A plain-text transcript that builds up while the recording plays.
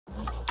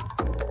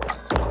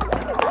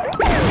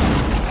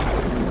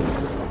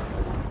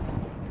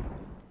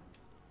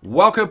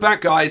Welcome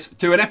back, guys,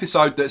 to an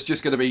episode that's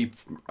just going to be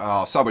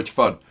so much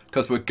fun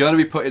because we're going to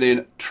be putting in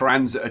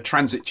a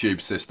transit tube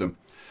system.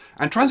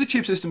 And transit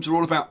tube systems are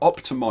all about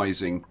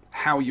optimizing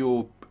how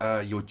your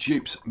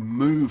dupes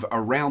move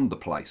around the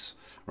place,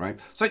 right?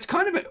 So it's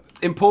kind of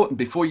important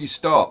before you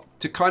start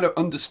to kind of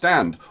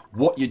understand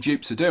what your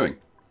dupes are doing.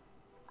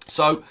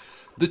 So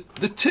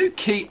the two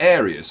key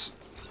areas,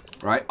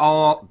 right,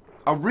 are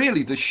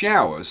really the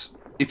showers,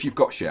 if you've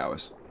got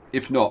showers.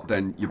 If not,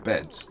 then your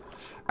beds.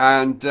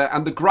 And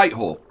the Great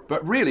Hall.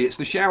 But really, it's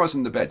the showers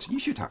and the beds. You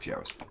should have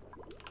showers.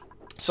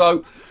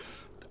 So,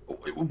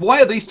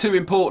 why are these two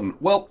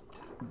important? Well,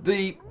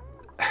 the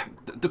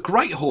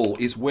Great Hall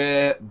is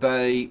where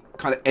they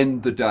kind of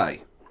end the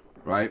day,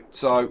 right?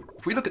 So,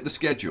 if we look at the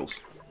schedules,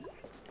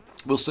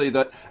 we'll see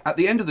that at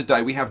the end of the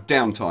day, we have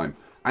downtime.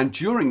 And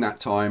during that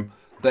time,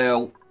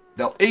 they'll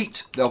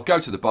eat, they'll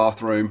go to the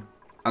bathroom,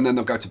 and then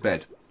they'll go to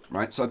bed,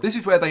 right? So, this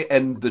is where they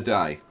end the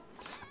day.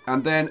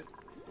 And then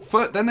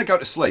they go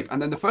to sleep,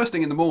 and then the first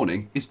thing in the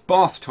morning is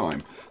bath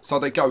time. So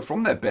they go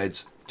from their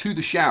beds to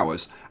the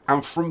showers,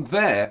 and from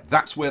there,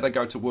 that's where they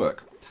go to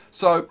work.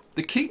 So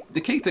the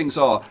key things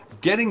are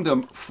getting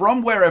them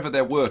from wherever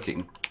they're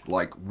working,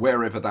 like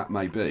wherever that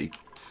may be,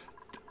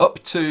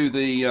 up to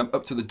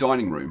the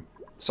dining room,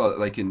 so that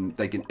they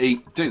can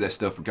eat, do their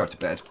stuff, and go to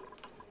bed.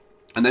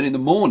 And then in the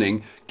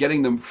morning,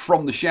 getting them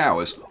from the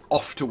showers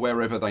off to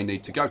wherever they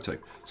need to go to.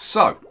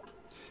 So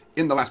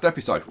in the last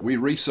episode, we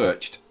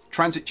researched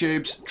transit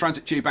tubes,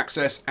 transit tube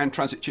access, and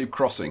transit tube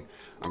crossing.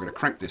 I'm going to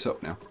crank this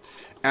up now.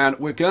 And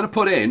we're going to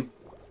put in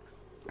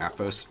our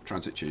first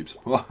transit tubes.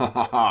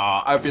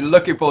 I've been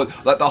looking forward,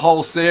 like the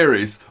whole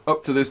series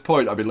up to this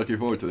point, I've been looking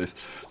forward to this.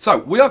 So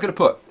we are going to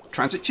put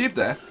transit tube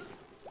there,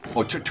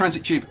 or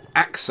transit tube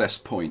access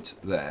point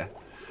there.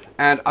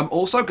 And I'm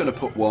also going to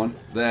put one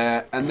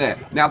there and there.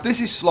 Now this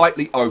is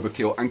slightly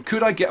overkill, and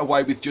could I get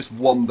away with just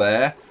one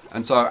there?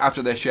 And so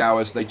after their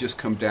showers, they just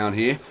come down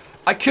here.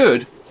 I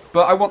could,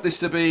 but I want this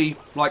to be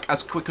like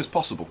as quick as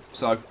possible.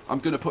 So I'm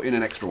going to put in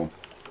an extra one.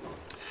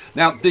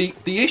 Now, the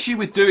issue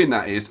with doing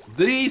that is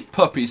these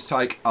puppies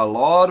take a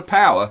lot of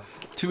power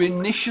to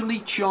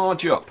initially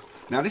charge up.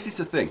 Now, this is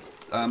the thing.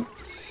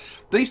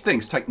 These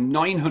things take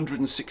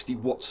 960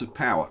 watts of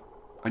power.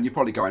 And you're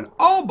probably going,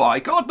 oh my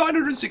God,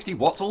 960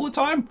 watts all the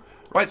time?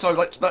 Right, so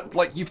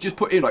like you've just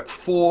put in like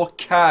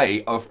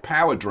 4K of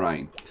power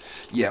drain.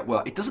 Yeah,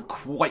 well, it doesn't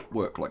quite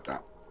work like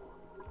that.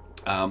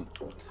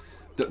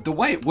 The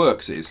way it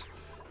works is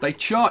they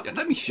charge.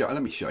 Let me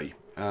show you.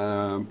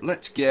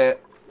 Let's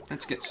get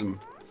some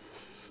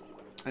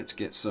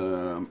conductive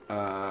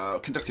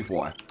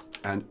wire,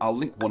 and I'll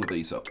link one of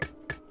these up.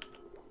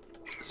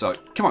 So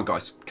come on,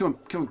 guys, come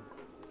on,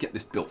 get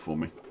this built for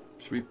me.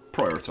 Should we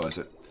prioritize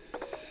it?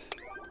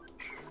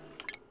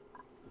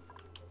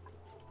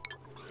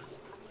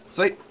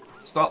 See,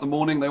 start the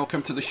morning. They all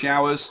come to the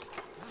showers.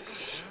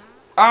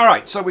 All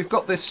right, so we've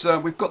got this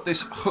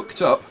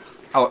hooked up.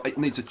 Oh, it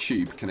needs a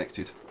tube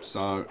connected.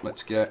 So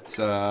let's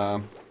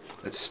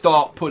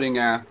start putting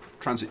our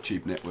transit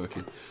tube network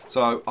in.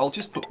 So I'll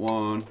just put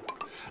one.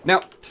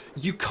 Now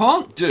you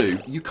can't do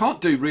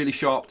really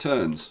sharp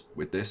turns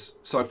with this.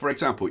 So for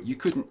example, you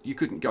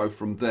couldn't go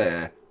from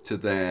there to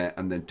there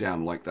and then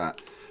down like that.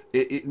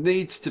 It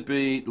needs to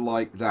be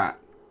like that,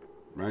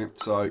 right?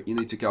 So you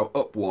need to go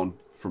up one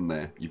from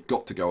there. You've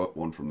got to go up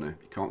one from there.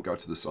 You can't go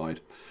to the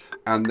side,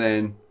 and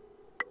then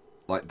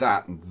like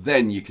that, and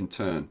then you can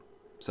turn.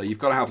 So you've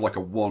got to have like a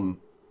one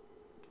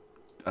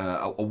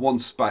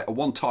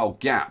tile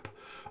gap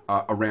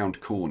around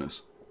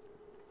corners.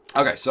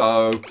 Okay,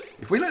 so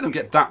if we let them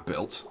get that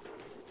built,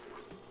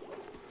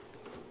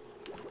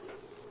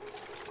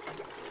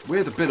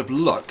 with a bit of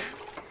luck,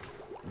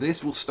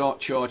 this will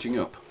start charging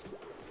up.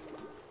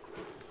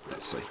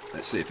 Let's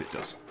see if it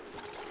does.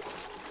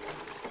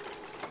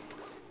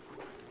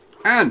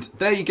 And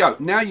there you go.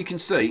 Now you can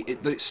see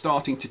that it's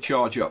starting to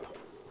charge up.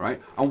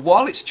 Right? And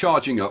while it's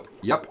charging up,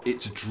 yep,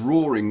 it's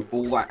drawing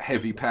all that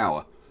heavy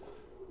power,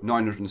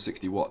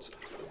 960 watts.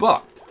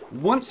 But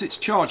once it's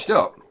charged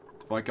up,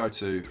 if I go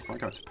to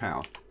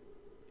power,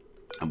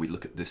 and we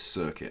look at this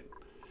circuit,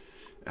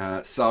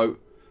 so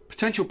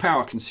potential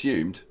power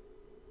consumed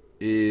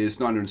is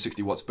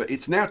 960 watts, but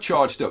it's now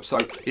charged up, so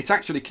it's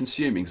actually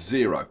consuming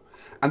 0.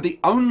 And the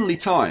only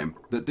time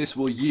that this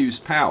will use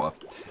power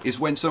is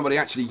when somebody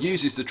actually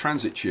uses the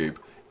transit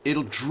tube.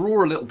 It'll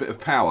draw a little bit of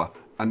power,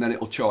 and then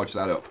it'll charge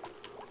that up.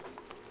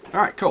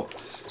 All right, cool.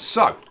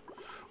 So,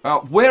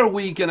 where are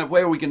we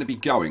gonna be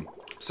going?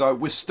 So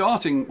we're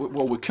starting.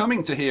 Well, we're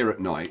coming to here at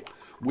night.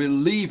 We're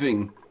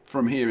leaving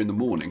from here in the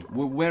morning.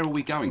 Well, where are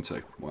we going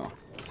to? Well,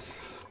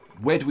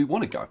 where do we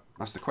want to go?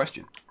 That's the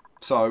question.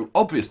 So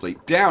obviously,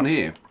 down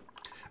here,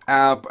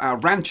 our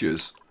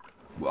ranchers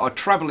are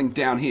travelling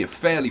down here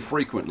fairly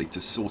frequently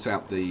to sort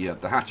out the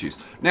hatches.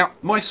 Now,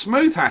 my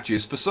smooth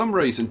hatches for some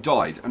reason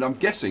died, and I'm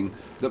guessing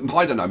that,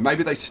 I don't know,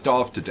 maybe they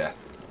starved to death.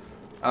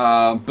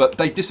 But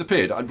they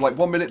disappeared. Like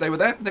 1 minute they were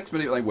there, next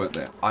minute they weren't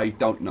there. I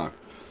don't know.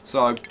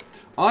 So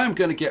I'm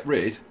going to get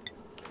rid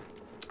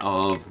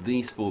of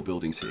these 4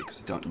 buildings here,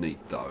 because I don't need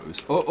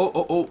those.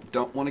 Oh,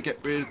 don't want to get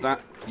rid of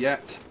that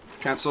yet.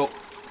 Cancel.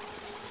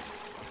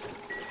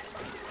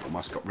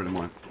 Almost got rid of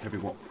my heavy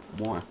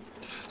wire.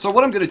 So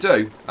what I'm going to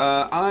do,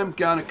 I'm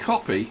going to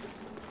copy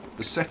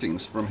the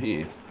settings from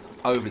here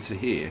over to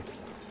here,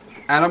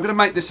 and I'm going to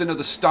make this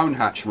another stone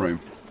hatch room.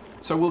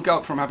 So we'll go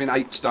up from having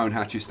 8 stone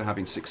hatches to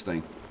having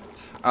 16.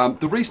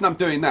 The reason I'm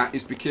doing that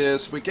is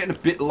because we're getting a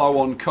bit low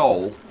on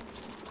coal,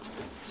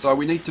 so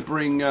we need to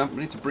bring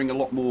a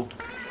lot more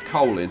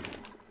coal in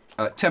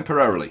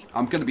temporarily.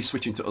 I'm going to be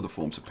switching to other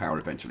forms of power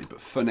eventually, but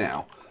for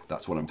now,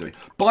 that's what I'm doing.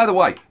 By the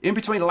way, in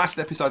between the last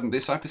episode and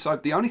this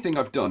episode, the only thing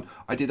I've done,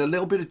 I did a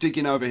little bit of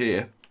digging over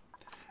here,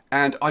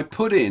 and I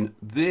put in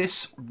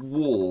this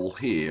wall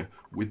here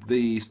with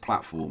these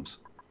platforms,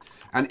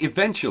 and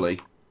eventually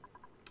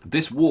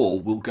this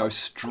wall will go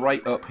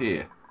straight up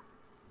here.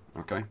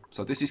 Okay,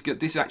 so this is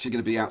good. This is actually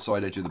going to be the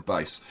outside edge of the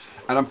base,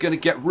 and I'm going to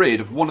get rid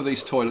of one of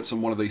these toilets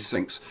and one of these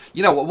sinks.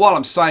 You know what? While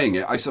I'm saying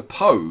it, I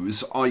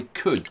suppose I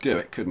could do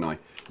it, couldn't I?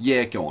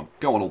 Yeah, go on,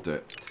 I'll do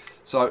it.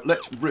 So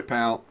let's rip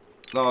out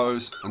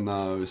those and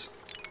those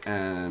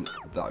and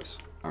those.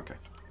 Okay,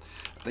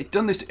 they've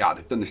done this. Ah,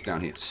 they've done this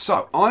down here.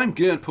 So I'm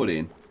going to put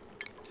in,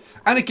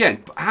 and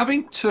again,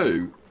 having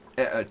two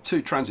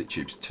transit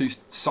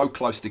tubes so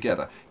close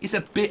together is a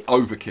bit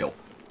overkill,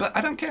 but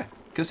I don't care,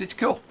 because it's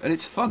cool and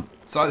it's fun.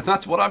 So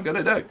that's what I'm going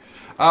to do.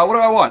 What do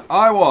I want?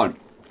 I want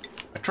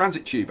a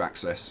transit tube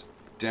access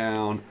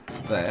down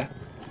there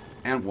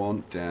and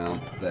one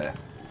down there.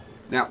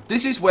 Now,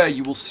 this is where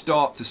you will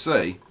start to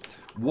see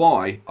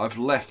why I've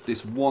left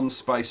this one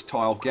space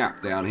tile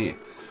gap down here.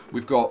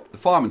 We've got the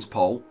fireman's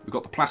pole, we've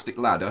got the plastic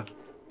ladder,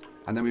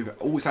 and then we've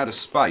always had a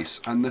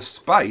space, and the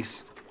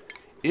space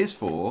is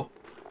for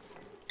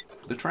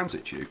the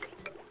transit tube.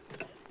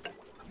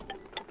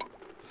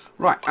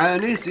 Right,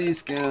 and this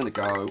is going to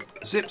go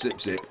zip, zip,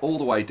 zip all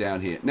the way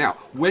down here. Now,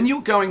 when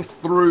you're going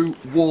through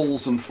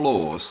walls and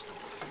floors,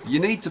 you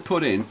need to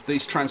put in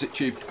these transit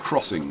tube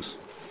crossings.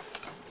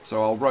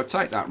 So I'll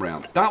rotate that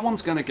round. That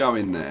one's going to go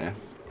in there.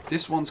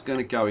 This one's going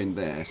to go in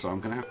there, so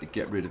I'm going to have to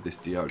get rid of this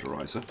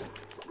deodorizer.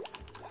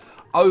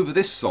 Over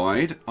this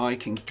side, I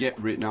can get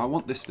rid... Now, I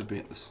want this to be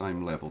at the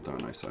same level,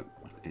 don't I? So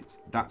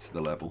that's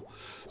the level.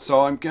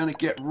 So I'm going to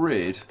get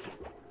rid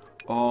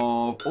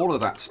of all of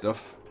that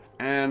stuff,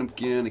 and I'm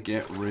going to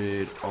get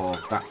rid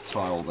of that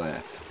tile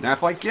there. Now,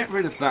 if I get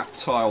rid of that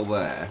tile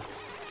there,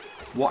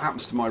 what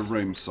happens to my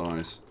room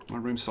size? My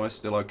room size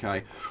still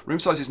okay. Room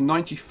size is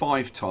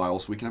 95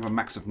 tiles. We can have a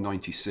max of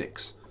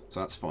 96, so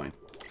that's fine.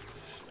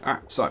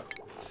 Alright, so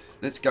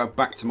let's go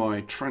back to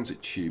my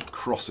transit tube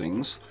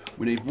crossings.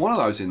 We need one of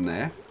those in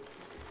there.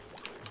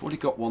 We've already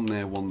got one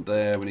there, one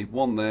there. We need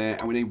one there,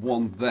 and we need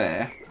one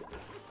there.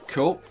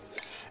 Cool.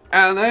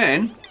 And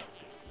then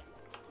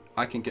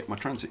I can get my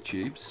transit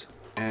tubes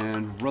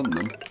and run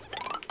them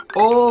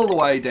all the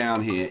way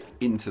down here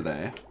into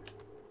there,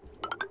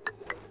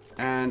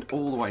 and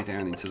all the way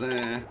down into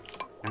there,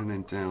 and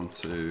then down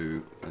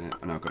to there.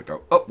 And I've got to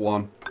go up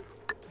one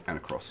and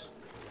across.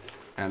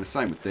 And the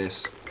same with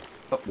this.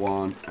 Up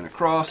one and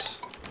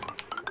across,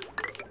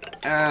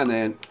 and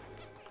then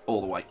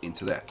all the way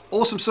into there.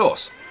 Awesome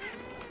sauce.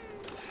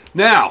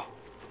 Now,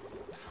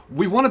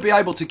 we want to be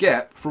able to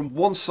get from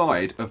one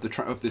side of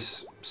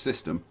this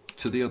system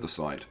to the other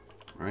side,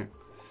 right?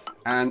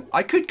 And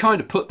I could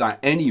kind of put that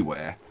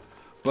anywhere,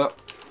 but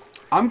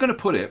I'm going to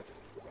put it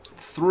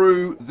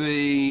through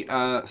the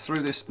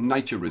through this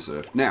nature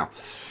reserve. Now,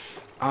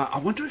 I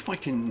wonder if I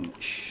can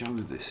show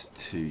this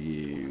to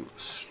you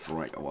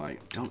straight away.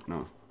 Don't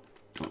know.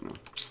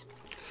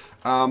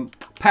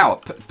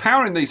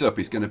 Powering these up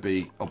is going to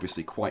be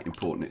obviously quite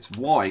important. It's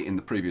why in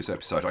the previous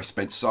episode I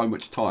spent so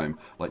much time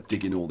like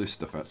digging all this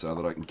stuff out so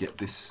that I can get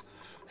this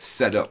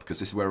set up, because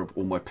this is where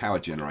all my power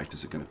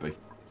generators are going to be.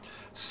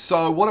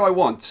 So what do I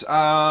want?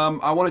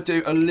 I want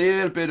to do a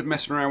little bit of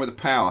messing around with the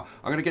power.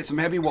 I'm going to get some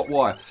heavy watt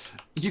wire.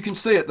 You can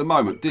see at the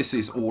moment this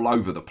is all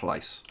over the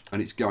place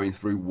and it's going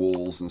through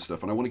walls and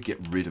stuff, and I want to get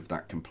rid of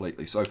that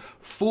completely. So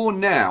for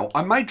now,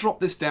 I may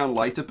drop this down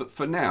later, but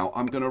for now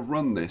I'm going to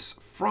run this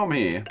from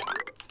here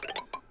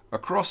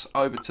across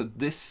over to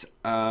this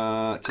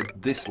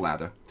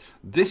ladder.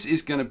 This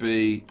is going to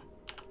be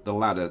the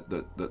ladder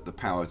that the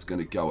power is going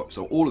to go up.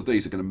 So all of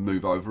these are going to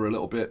move over a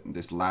little bit, and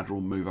this ladder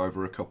will move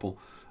over a couple,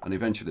 and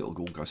eventually it'll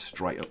all go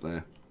straight up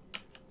there.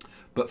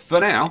 But for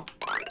now,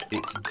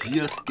 it's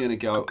just going to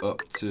go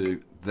up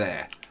to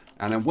there.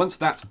 And then once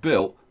that's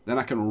built, then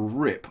I can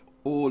rip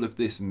all of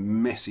this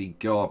messy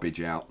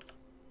garbage out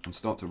and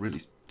start to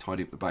really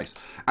tidy up the base.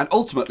 And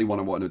ultimately what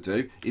I want to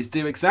do is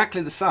do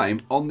exactly the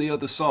same on the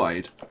other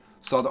side,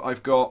 so that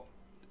I've got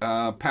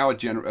power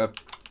generators,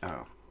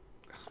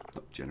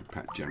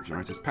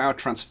 power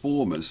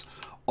transformers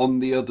on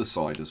the other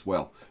side as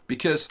well.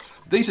 Because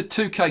these are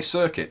 2K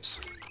circuits.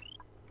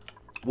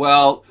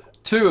 Well,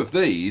 two of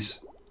these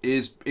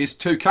is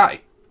 2K,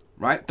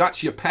 right?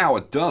 That's your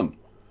power done,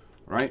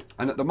 right?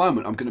 And at the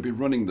moment, I'm going to be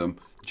running them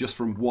just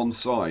from one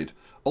side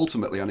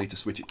ultimately I need to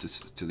switch it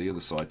to the other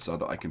side so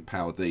that I can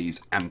power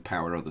these and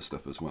power other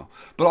stuff as well.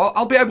 But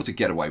I'll be able to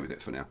get away with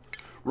it for now.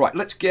 Right,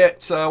 let's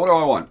get, what do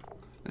I want?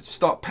 Let's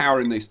start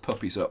powering these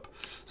puppies up.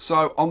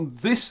 So on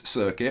this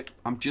circuit,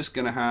 I'm just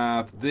going to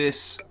have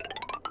this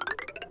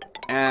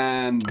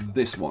and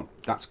this one.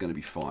 That's going to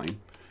be fine.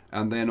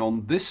 And then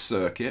on this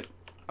circuit,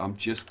 I'm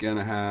just going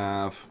to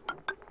have...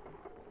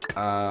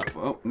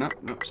 oh, no,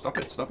 stop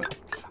it.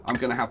 I'm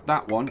going to have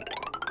that one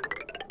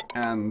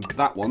and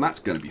that one. That's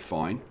going to be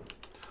fine.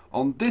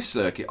 On this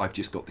circuit, I've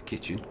just got the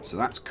kitchen, so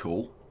that's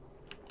cool.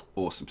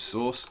 Awesome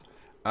sauce.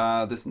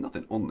 There's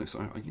nothing on this. You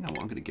know what?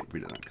 I'm going to get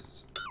rid of that because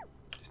it's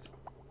just...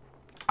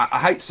 I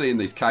hate seeing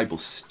these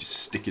cables just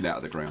sticking out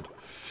of the ground.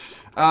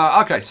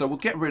 Okay, so we'll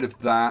get rid of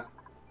that.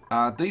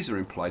 These are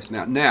in place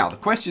now. Now, the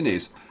question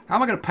is, how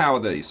am I going to power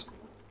these?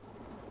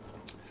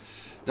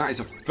 That is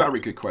a very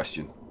good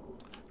question.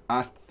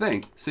 I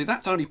think, see,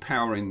 that's only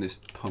powering this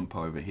pump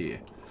over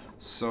here.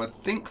 So I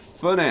think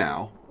for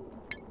now,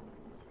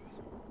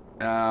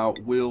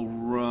 we'll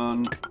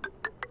run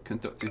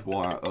conductive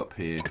wire up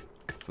here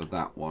for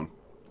that one.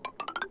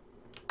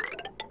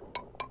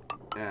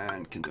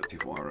 And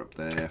conductive wire up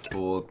there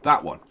for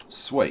that one.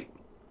 Sweet.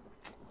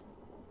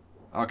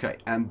 Okay,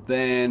 and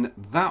then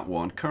that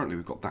one, currently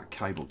we've got that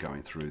cable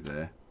going through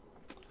there.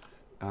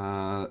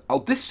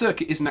 Oh, this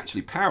circuit isn't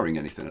actually powering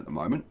anything at the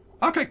moment.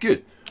 Okay,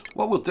 good.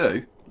 What we'll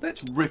do,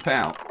 let's rip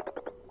out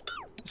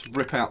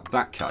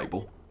that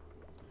cable.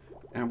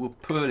 And we'll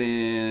put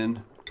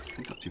in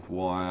conductive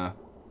wire.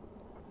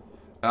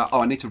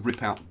 Oh, I need to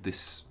rip out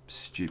this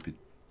stupid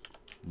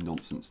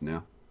nonsense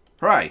now.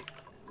 Hooray!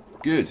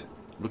 Good.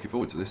 Looking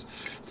forward to this.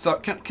 So,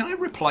 can I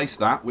replace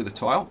that with a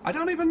tile? I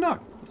don't even know.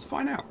 Let's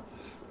find out.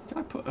 Can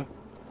I put a...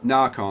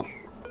 No, I can't.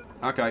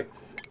 Okay.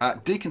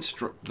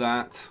 Deconstruct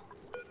that.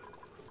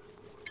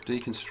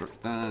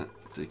 Deconstruct that.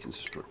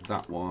 Deconstruct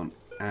that one.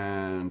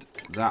 And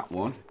that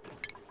one.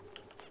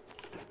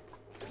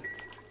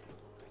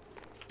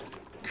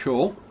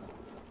 Cool.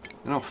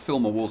 Then I'll fill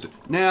my walls in.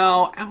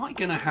 Now, am I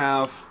going to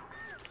have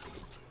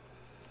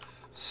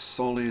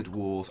solid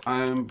walls?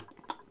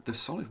 The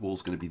solid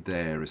wall's going to be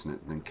there, isn't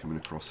it? And then coming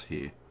across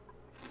here.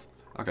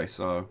 Okay,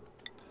 so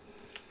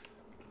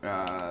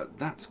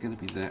that's going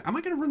to be there. Am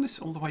I going to run this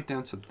all the way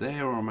down to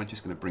there, or am I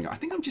just going to bring it? I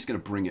think I'm just going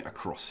to bring it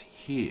across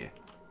here,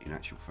 in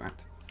actual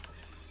fact.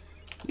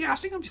 Yeah, I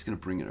think I'm just going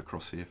to bring it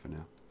across here for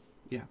now.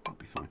 Yeah, that'll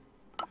be fine.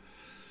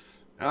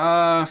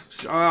 Now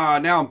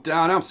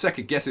I'm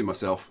second guessing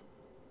myself.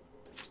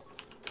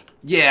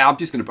 Yeah, I'm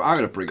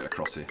gonna bring it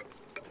across here.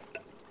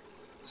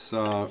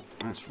 So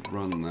let's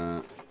run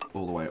that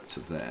all the way up to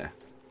there.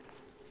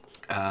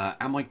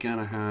 Am I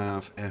gonna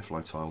have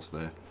airflow tiles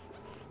there?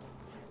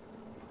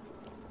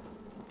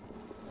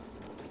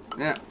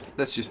 Yeah,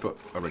 let's just put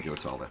a regular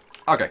tile there.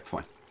 Okay,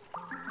 fine.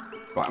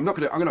 Right, I'm not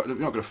gonna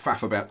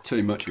faff about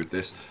too much with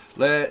this.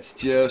 Let's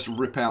just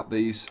rip out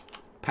these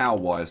power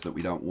wires that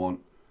we don't want.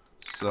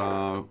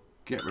 So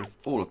get rid of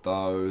all of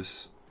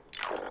those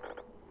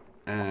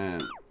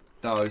and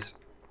those.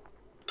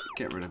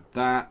 Get rid of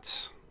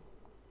that,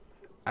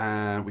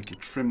 and we can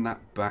trim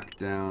that back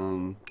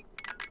down.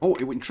 Oh,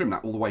 we can trim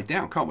that all the way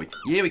down, can't we?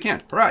 Yeah, we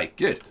can. Hooray,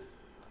 good.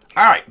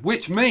 All right,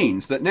 which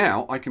means that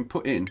now I can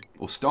put in,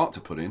 or start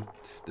to put in,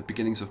 the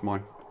beginnings of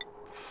my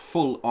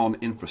full-on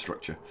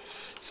infrastructure.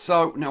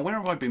 So now, where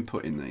have I been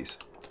putting these?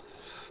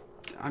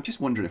 I'm just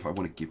wondering if I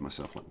want to give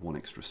myself like one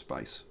extra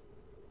space.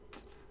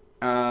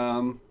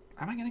 Am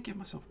I going to give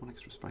myself one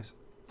extra space?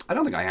 I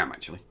don't think I am,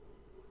 actually.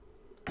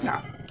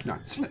 No,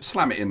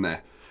 slam it in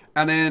there.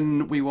 And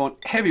then we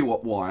want heavy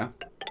watt wire,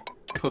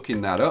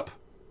 hooking that up.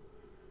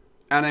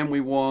 And then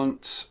we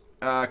want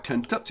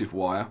conductive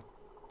wire.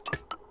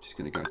 Just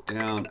going to go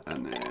down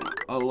and then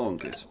along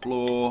this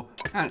floor.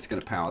 And it's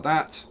going to power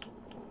that.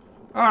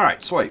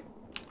 Alright, sweet.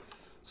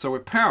 So we're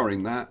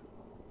powering that.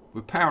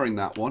 We're powering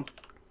that one.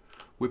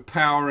 We're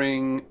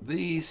powering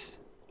these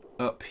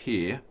up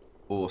here.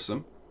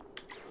 Awesome.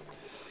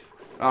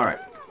 Alright.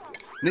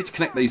 Need to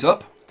connect these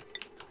up.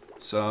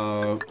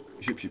 So,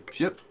 ship, ship,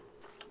 ship.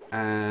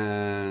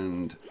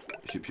 And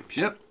ship, ship,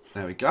 ship.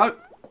 There we go.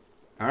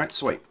 Alright,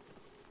 sweet.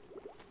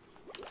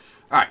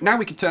 Alright, now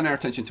we can turn our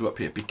attention to up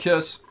here,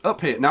 because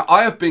up here, now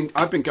I've been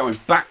going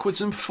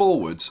backwards and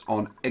forwards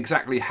on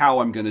exactly how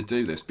I'm going to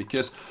do this,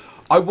 because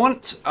I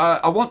want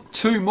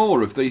 2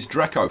 more of these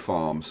Dreco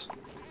farms,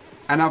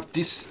 and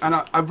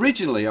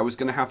originally I was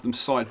going to have them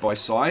side by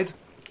side,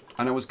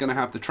 and I was going to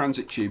have the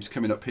transit tubes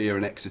coming up here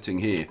and exiting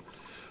here,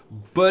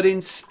 but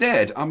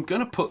instead I'm going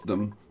to put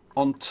them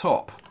on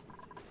top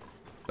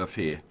of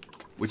here,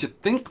 which I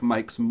think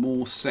makes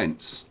more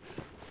sense.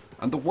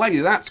 And the way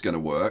that's going to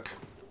work,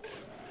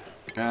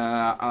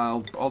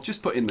 I'll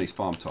just put in these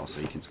farm tiles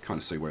so you can kind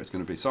of see where it's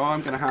going to be. So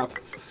I'm going to have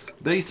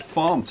these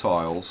farm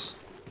tiles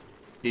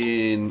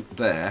in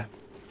there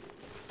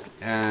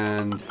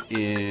and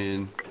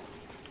in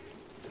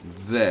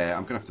there.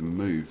 I'm going to have to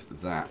move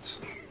that,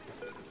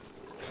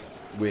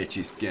 which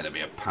is going to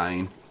be a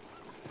pain.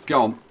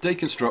 Go on,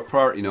 deconstruct,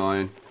 priority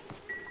 9.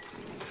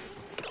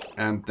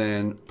 And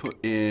then put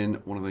in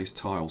one of these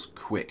tiles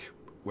quick.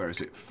 Where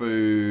is it?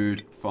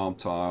 Food, farm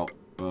tile,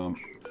 boom.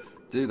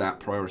 Do that,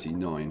 priority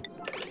 9.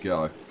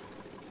 Go.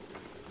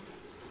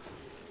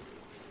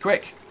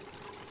 Quick.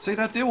 See,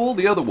 they'll do all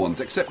the other ones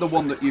except the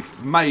one that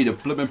you've made a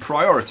blooming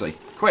priority.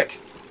 Quick.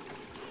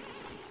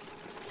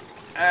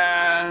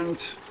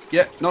 And,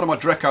 yeah, none of my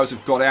Drecos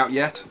have got out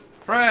yet.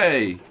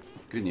 Hooray!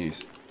 Good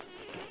news.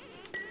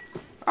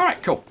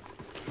 Alright, cool.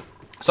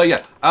 So,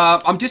 yeah,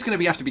 I'm just going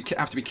to have to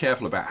be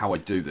careful about how I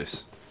do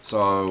this.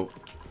 So,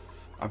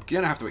 I'm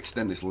going to have to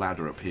extend this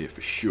ladder up here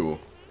for sure.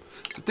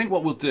 So I think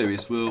what we'll do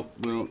is we'll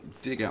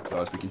dig out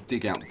those. We can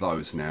dig out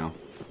those now.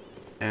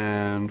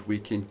 And we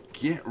can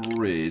get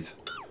rid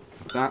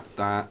of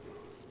that.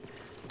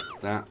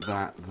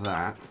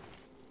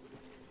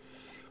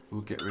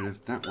 We'll get rid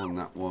of that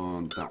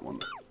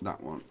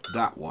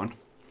one.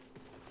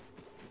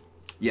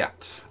 Yeah.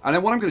 And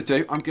then what I'm going to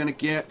do, I'm going to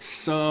get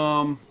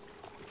some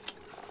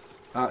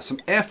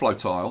airflow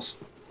tiles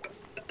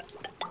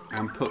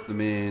and put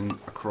them in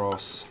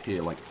across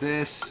here like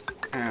this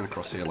and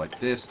across here like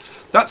this.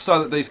 That's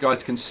so that these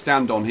guys can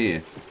stand on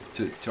here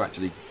to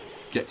actually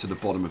get to the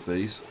bottom of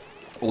these.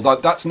 Although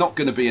that's not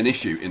going to be an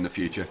issue in the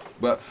future.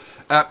 But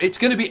it's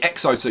going to be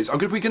exosuits.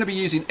 We're going to be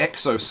using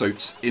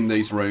exosuits in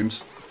these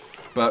rooms.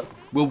 But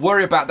we'll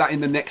worry about that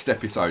in the next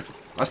episode.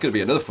 That's going to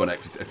be another fun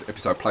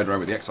episode playing around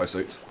with the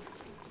exosuits.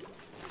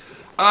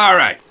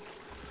 Alright.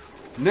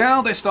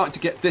 Now they're starting to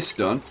get this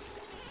done.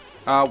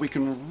 We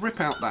can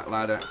rip out that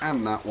ladder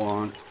and that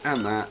one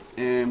and that.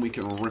 And we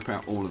can rip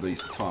out all of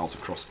these tiles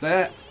across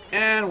there.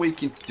 And we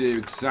can do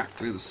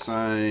exactly the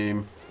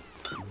same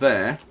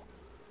there.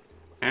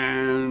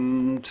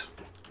 And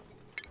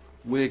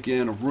we're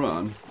going to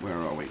run, where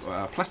are we?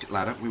 Plastic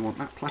ladder. We want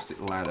that plastic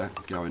ladder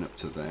going up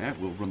to there.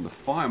 We'll run the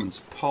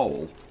fireman's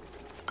pole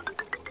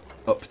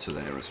up to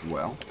there as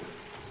well.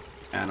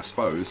 And I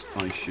suppose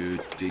I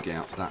should dig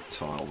out that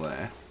tile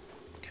there.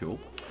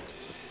 Cool.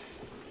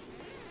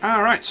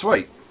 Alright,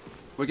 sweet.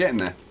 We're getting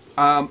there.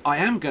 I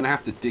am going to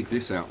have to dig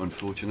this out,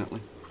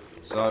 unfortunately.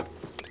 So,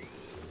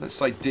 let's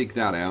say dig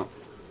that out.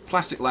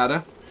 Plastic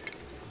ladder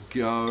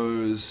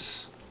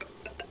goes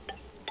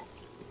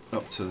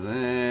up to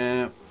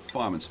there.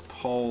 Fireman's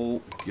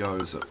pole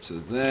goes up to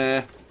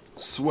there.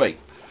 Sweet.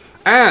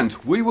 And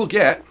we will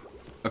get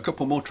a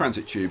couple more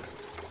transit tube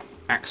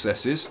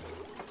accesses,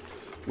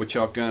 which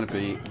are going to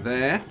be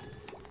there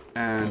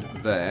and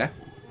there.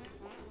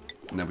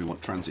 And then we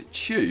want transit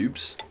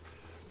tubes,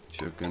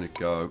 which are going to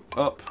go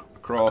up,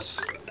 across,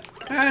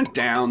 and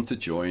down to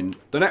join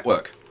the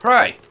network.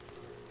 Hooray!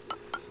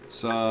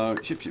 So,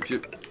 ship.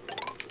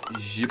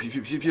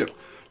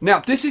 Now,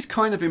 this is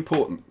kind of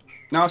important.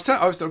 Now,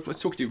 I was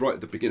talking to you right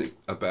at the beginning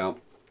about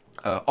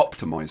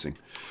optimizing.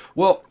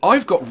 Well,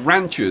 I've got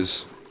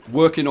ranchers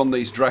working on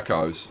these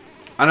Drecos,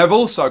 and I've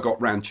also got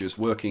ranchers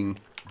working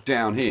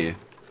down here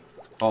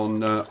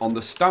on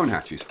the stone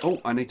hatches. Oh,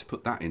 I need to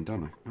put that in,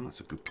 don't I? Oh, that's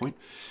a good point.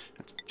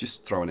 Let's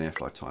just throw an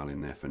airflow tile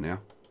in there for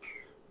now.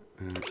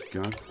 There we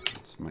go.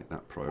 Let's make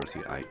that priority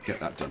 8. Get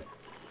that done.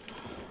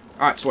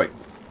 All right, sweet.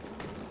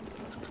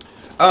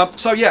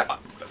 So yeah,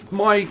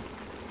 my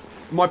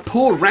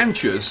poor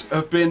ranchers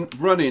have been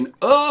running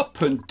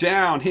up and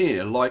down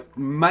here like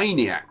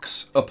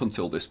maniacs up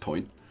until this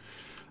point.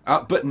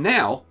 But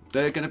now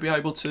they're going to be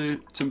able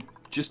to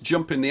just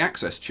jump in the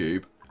access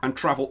tube and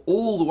travel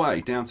all the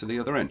way down to the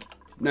other end.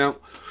 Now,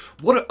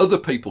 what are other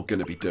people going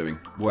to be doing?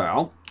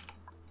 Well,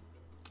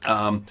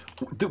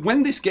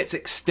 when this gets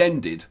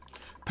extended,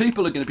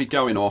 people are going to be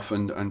going off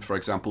and, for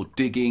example,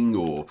 digging,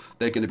 or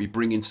they're going to be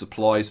bringing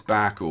supplies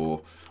back,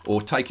 or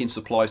taking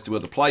supplies to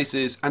other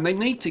places, and they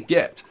need to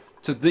get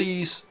to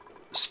these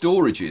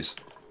storages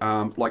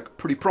like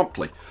pretty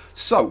promptly.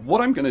 So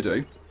what I'm going to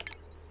do,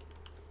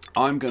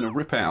 I'm going to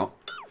rip out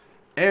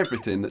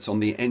everything that's on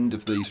the end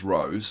of these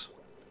rows.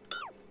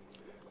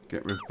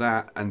 Get rid of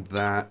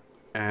that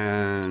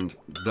and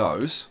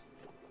those.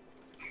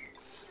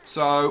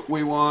 So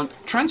we want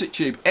transit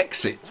tube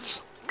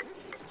exits.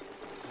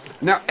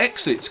 Now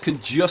exits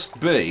can just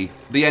be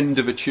the end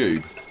of a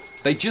tube.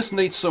 They just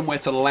need somewhere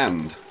to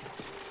land.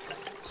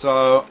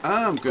 So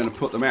I'm going to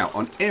put them out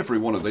on every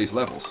one of these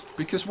levels,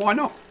 because why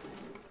not?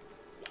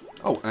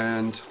 Oh,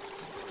 and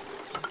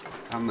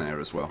there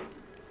as well.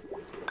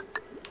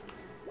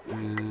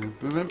 And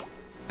there,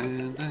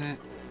 and there,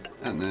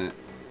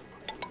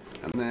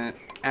 and there,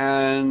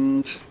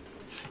 and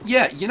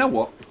yeah, you know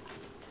what?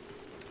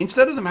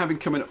 Instead of them having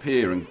coming up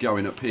here and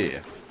going up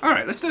here, all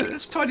right, let's do it.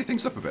 Let's tidy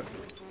things up a bit.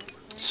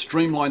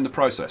 Streamline the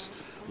process.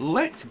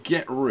 Let's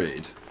get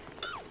rid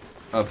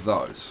of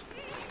those.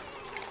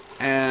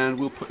 And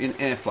we'll put in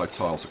airflow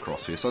tiles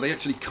across here, so they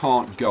actually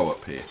can't go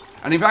up here.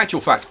 And in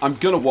actual fact, I'm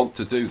going to want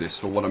to do this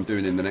for what I'm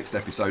doing in the next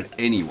episode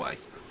anyway.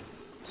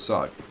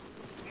 So,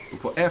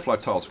 we'll put airflow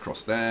tiles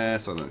across there,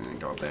 so that they can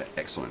go up there.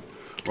 Excellent.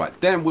 Right,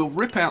 then we'll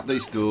rip out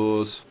these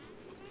doors.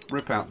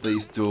 Rip out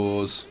these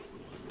doors.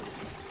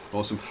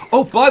 Awesome.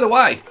 Oh, by the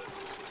way,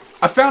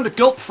 I found a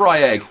gulp fry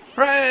egg.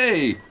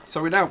 Hooray!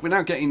 So we're now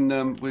getting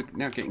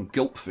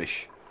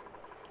gulpfish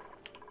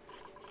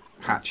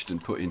hatched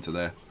and put into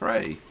there.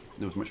 Hooray!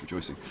 There was much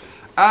rejoicing.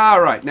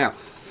 All right, now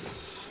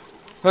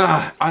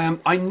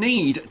I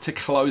need to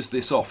close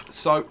this off.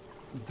 So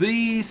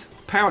these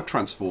power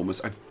transformers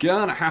are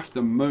gonna have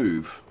to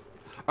move.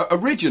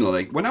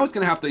 Originally, when I was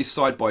gonna have these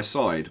side by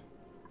side,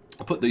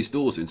 I put these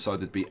doors in so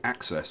there'd be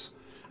access,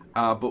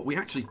 but we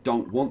actually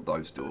don't want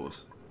those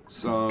doors.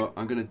 So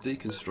I'm gonna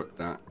deconstruct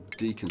that,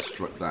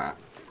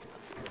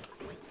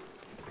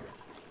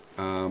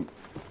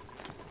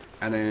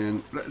 and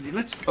then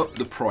let's up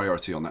the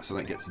priority on that so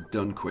that gets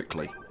done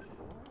quickly.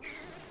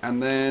 And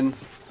then,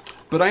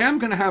 but I am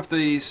going to have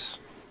these,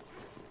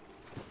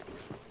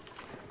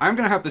 I'm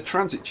going to have the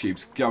transit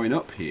tubes going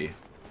up here.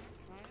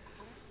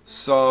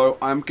 So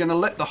I'm going to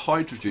let the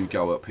hydrogen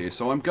go up here.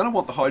 So I'm going to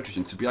want the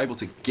hydrogen to be able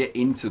to get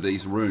into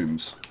these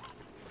rooms.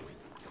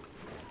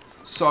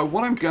 So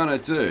what I'm going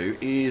to do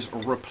is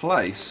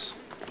replace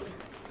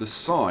the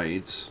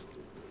sides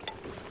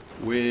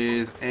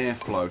with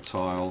airflow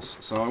tiles.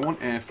 So I want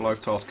airflow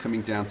tiles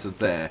coming down to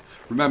there.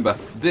 Remember,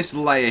 this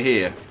layer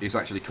here is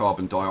actually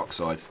carbon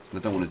dioxide, and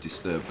I don't want to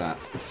disturb that.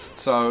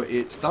 So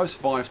it's those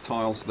 5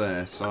 tiles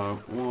there.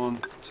 So 1,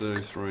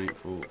 2, 3,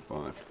 4,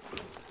 5.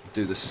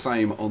 Do the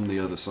same on the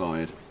other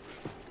side.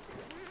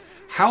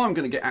 How I'm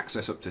going to get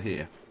access up to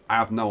here, I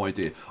have no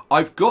idea.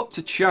 I've got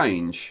to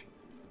change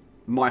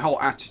my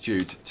whole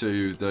attitude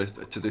to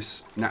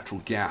this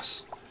natural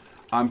gas.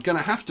 I'm going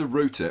to have to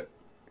route it.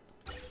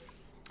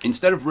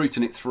 Instead of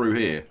routing it through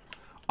here,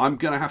 I'm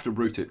going to have to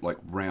route it like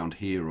round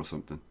here or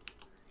something.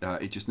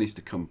 It just needs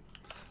to come,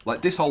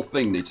 like this whole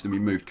thing needs to be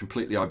moved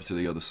completely over to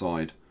the other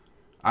side.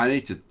 I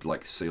need to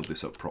like seal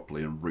this up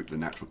properly and route the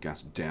natural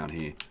gas down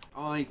here.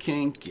 I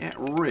can get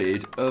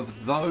rid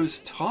of those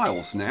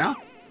tiles now.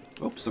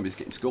 Oops, somebody's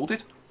getting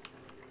scalded.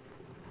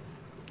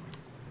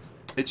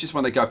 It's just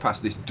when they go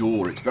past this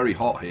door, it's very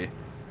hot here.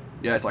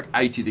 Yeah, it's like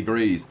 80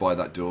 degrees by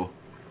that door.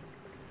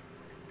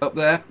 Up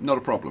there, not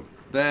a problem.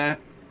 There,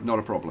 not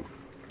a problem.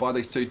 By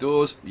these 2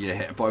 doors,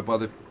 yeah, by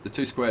the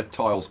 2 square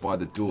tiles by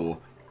the door,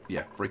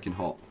 yeah, freaking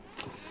hot.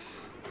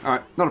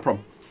 Alright, not a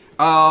problem.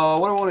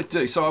 What do I want to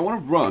do? So I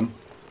want to run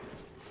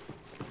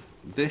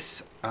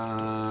this,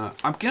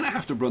 I'm going to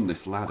have to run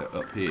this ladder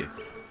up here.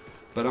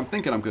 But I'm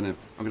thinking I'm going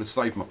to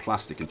save my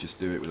plastic and just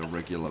do it with a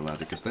regular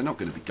ladder, because they're not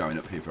going to be going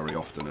up here very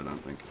often, I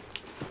don't think.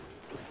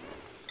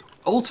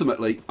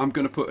 Ultimately, I'm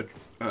going to put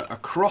a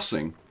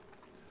crossing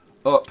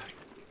up,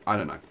 I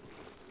don't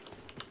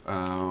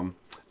know,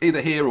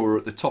 either here or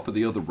at the top of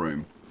the other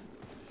room.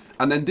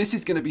 And then this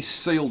is going to be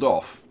sealed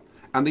off.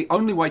 And the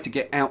only way to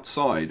get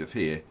outside of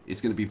here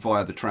is going to be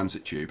via the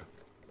transit tube.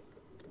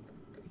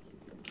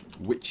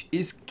 Which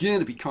is going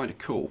to be kind of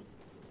cool.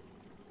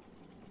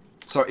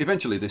 So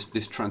eventually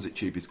this transit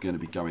tube is going to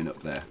be going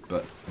up there.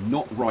 But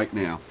not right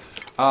now.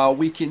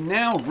 We can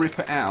now rip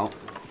out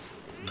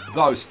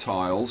those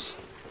tiles.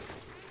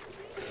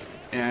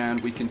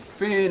 And we can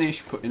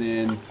finish putting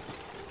in a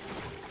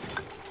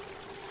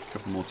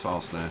couple more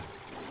tiles there.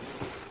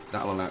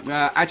 That'll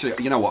allow.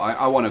 Actually, you know what?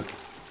 I want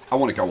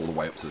to go all the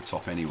way up to the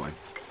top anyway.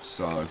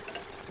 So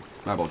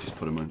maybe I'll just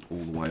put them all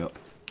the way up.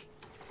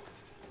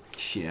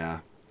 Yeah,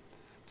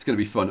 it's going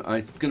to be fun.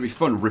 It's going to be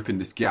fun ripping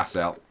this gas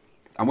out.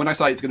 And when I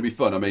say it's going to be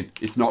fun, I mean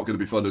it's not going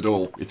to be fun at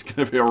all. It's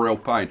going to be a real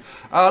pain.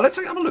 Let's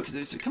have a look at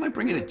this. Can I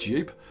bring in a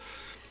dupe?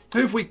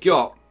 Who have we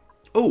got?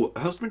 Oh,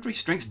 husbandry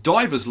strength,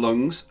 diver's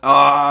lungs.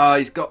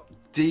 He's got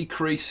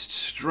decreased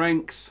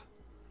strength.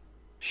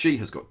 She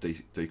has got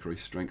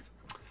decreased strength.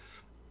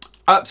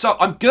 So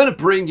I'm going to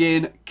bring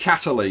in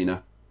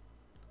Catalina.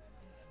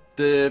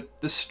 The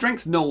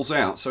strength nulls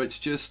out, so it's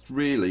just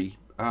really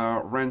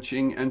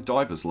ranching and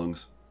diver's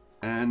lungs.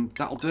 And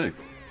that'll do.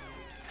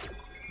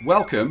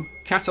 Welcome,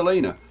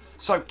 Catalina.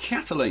 So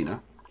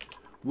Catalina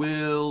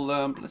will,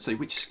 let's see,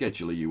 which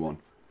schedule are you on?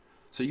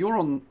 So you're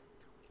on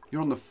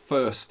the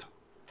first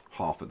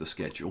half of the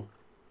schedule.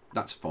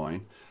 That's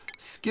fine.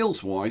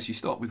 Skills wise, you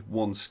start with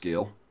 1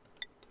 skill.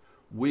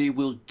 We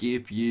will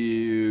give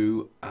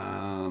you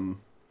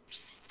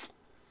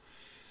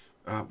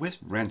where's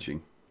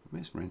ranching?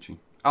 Where's ranching?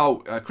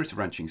 Oh, critter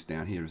ranching's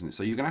down here, isn't it?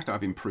 So you're gonna have to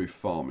have improved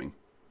farming,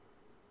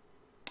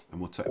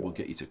 and we'll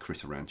get you to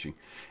critter ranching.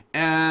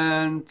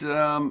 And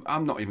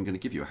I'm not even going to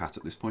give you a hat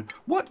at this point.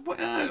 What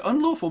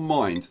unlawful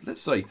mind?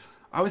 Let's see.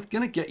 I was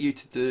going to get you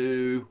to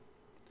do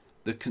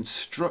the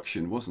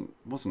construction, wasn't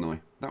I?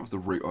 That was the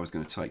route I was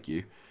going to take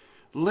you.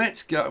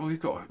 Let's go. We've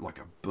got like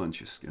a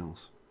bunch of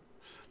skills.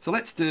 So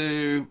let's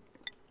do.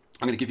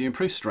 I'm going to give you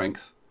improved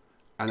strength,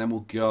 and then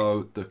we'll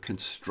go the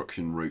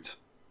construction route.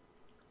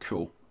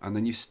 Cool. And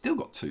then you've still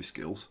got 2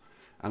 skills.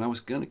 And I was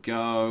going to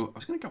go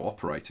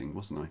operating,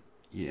 wasn't I?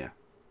 Yeah.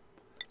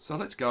 So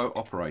let's go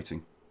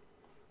operating.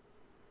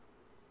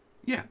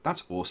 Yeah,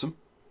 that's awesome.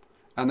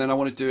 And then I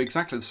want to do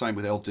exactly the same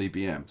with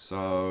LDBM.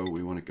 So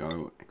we want to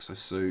go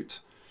exosuit,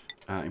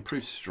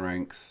 improved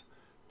strength,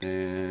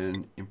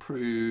 then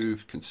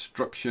improved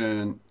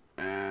construction,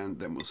 and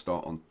then we'll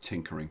start on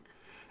tinkering.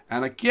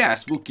 And I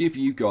guess we'll give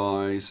you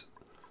guys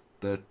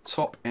the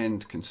top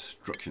end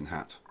construction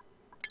hat,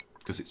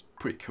 because it's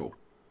pretty cool.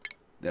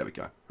 There we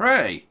go.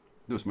 Hooray!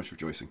 there was much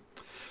rejoicing.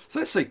 So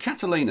let's see,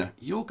 Catalina,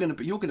 you're gonna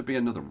be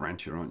another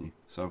rancher, aren't you?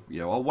 So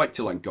yeah, I'll wait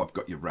till I've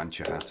got your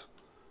rancher hat.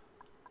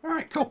 All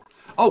right, cool.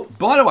 Oh,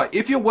 by the way,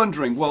 if you're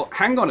wondering, well,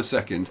 hang on a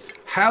second,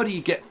 how do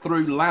you get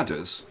through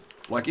ladders?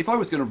 Like, if I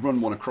was going to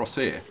run one across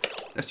here,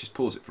 let's just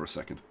pause it for a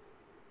second.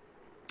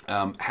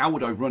 How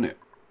would I run it,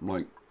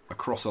 like,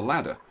 across a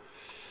ladder?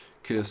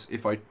 Because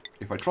if I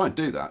try and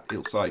do that,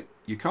 it'll say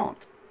you can't.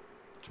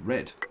 It's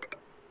red,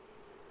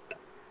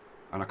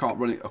 and I can't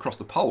run it across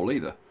the pole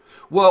either.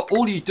 Well,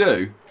 all you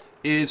do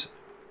is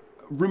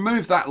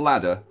remove that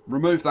ladder,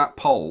 remove that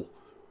pole,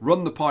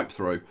 run the pipe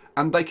through,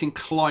 and they can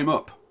climb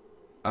up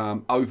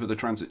over the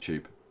transit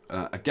tube.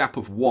 A gap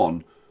of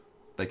 1,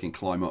 they can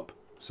climb up.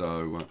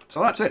 So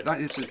that's it.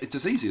 It's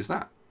as easy as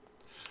that.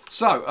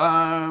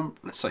 So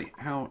let's see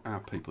how our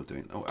people are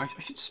doing. Oh, I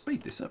should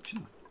speed this up,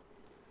 shouldn't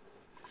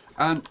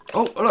I? And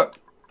oh, look.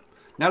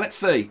 Now let's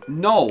see.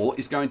 Noel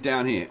is going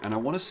down here, and I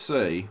want to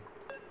see.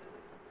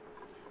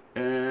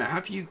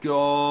 Have you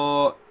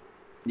got?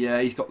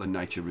 Yeah, he's got the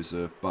nature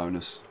reserve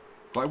bonus.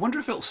 But I wonder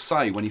if it'll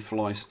say when he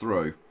flies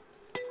through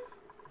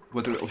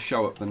whether it'll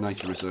show up the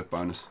nature reserve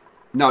bonus.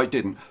 No, it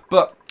didn't.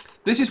 But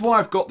this is why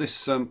I've got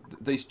this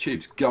these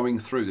tubes going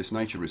through this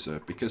nature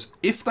reserve, because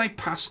if they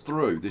pass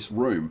through this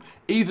room,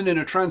 even in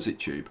a transit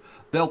tube,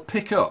 they'll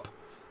pick up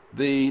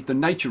the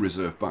nature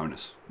reserve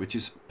bonus, which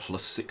is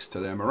 +6 to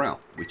their morale,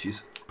 which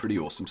is pretty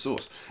awesome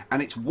sauce.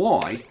 And it's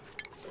why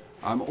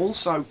I'm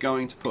also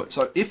going to put,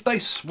 so if they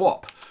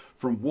swap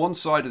from one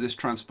side of this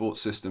transport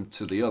system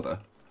to the other,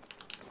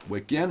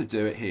 we're going to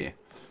do it here.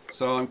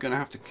 So I'm going to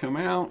have to come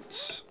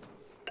out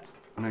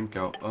and then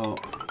go up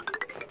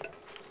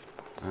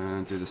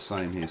and do the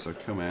same here. So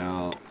come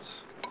out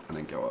and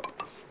then go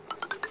up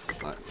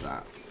like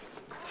that.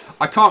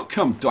 I can't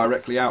come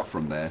directly out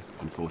from there,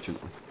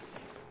 unfortunately.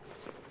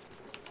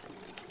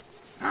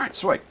 Alright,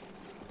 sweet.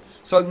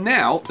 So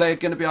now they're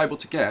going to be able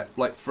to get,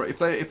 like,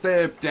 if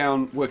they're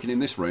down working in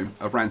this room,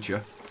 a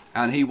rancher,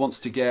 and he wants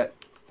to get,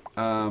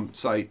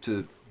 say,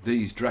 to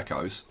these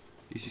Drecos,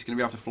 he's just going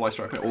to be able to fly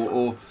straight up here.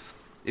 Or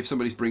if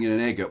somebody's bringing an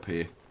egg up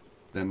here,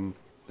 then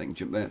they can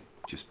jump there,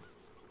 just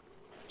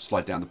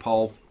slide down the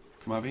pole,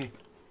 come over here.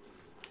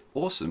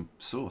 Awesome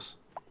sauce.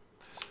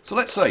 So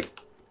let's see.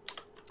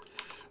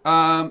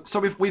 So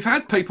we've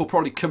had people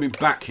probably coming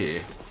back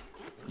here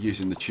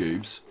using the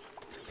tubes.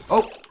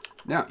 Oh,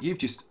 now you've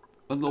just,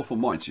 unlawful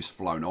mind's just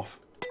flown off.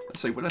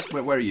 Let's see,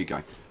 where are you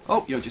going?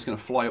 Oh, you're just going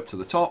to fly up to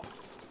the top.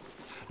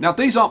 Now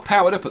these aren't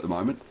powered up at the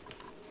moment,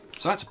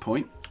 so that's a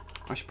point.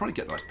 I should probably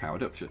get those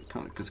powered up, shouldn't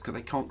I? Because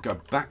they can't go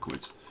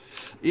backwards.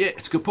 Yeah,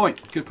 it's a good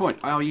point. Good point.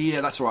 Oh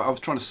yeah, that's right. I was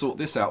trying to sort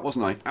this out,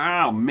 wasn't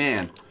I? Oh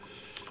man.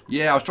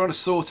 Yeah, I was trying to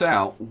sort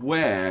out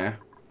where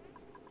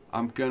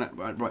I'm gonna.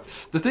 Right.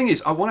 The thing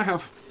is, I want to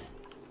have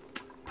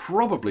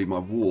probably my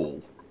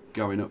wall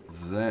going up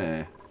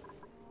there.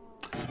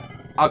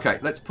 Okay,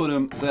 let's put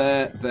them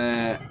there,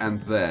 there,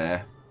 and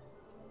there.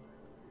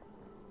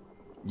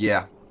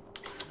 Yeah,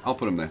 I'll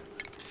put them there.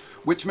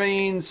 Which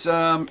means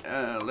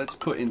let's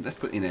put in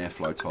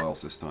airflow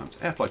tiles this time. So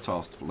airflow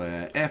tiles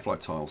there, airflow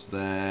tiles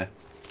there.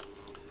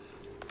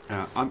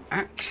 I'm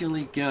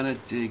actually gonna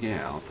dig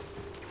out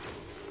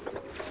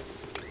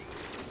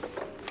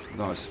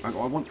those. I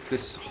want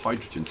this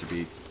hydrogen to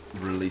be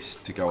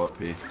released to go up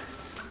here.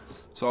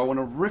 So I want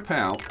to rip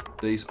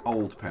out these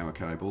old power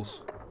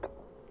cables,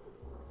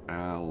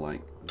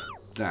 like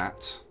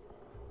that.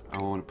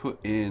 I want to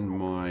put in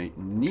my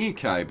new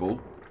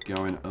cable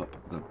going up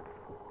the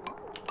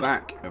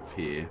back of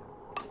here.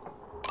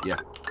 Yeah.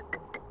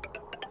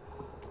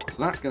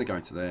 So that's going to go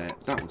into there.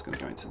 That one's going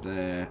to go into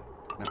there.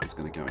 That one's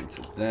going to go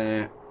into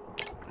there.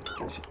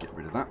 I should get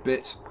rid of that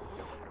bit.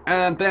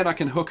 And then I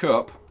can hook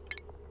up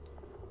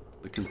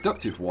the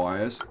conductive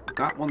wires.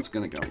 That one's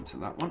going to go into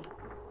that one.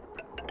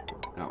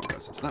 That one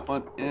goes into that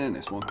one. And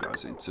this one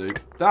goes into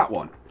that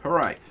one.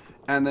 Hooray.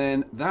 And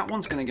then that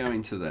one's going to go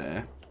into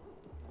there.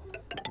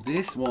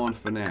 This one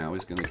for now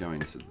is going to go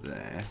into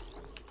there.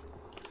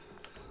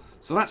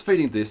 So that's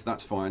feeding this,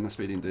 that's fine. That's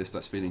feeding this,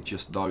 that's feeding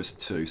just those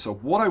two. So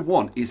what I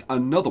want is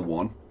another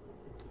one,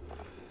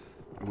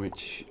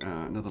 which,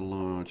 another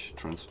large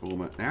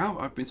transformer. Now,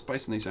 I've been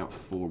spacing these out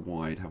 4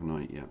 wide, haven't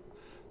I? Yeah.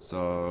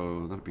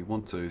 So that'd be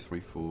 1, 2, 3,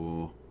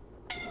 4.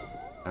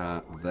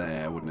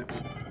 There, wouldn't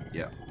it?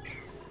 Yeah.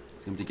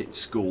 It's going to be getting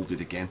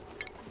scalded again.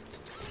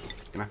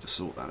 Going to have to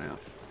sort that out.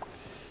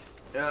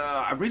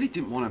 I really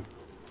didn't want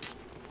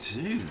to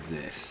do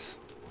this.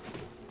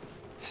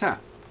 Ha.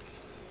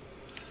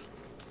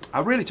 I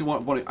really do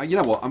want it. You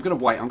know what? I'm going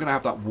to wait. I'm going to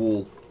have that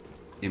wall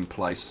in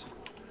place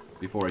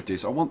before I do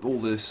so. I want all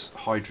this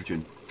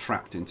hydrogen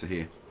trapped into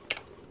here.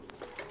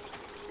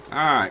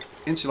 Alright.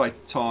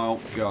 Insulated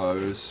tile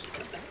goes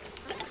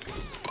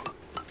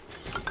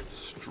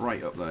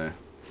straight up there.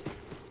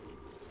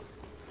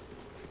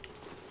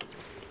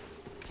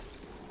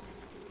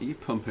 Are you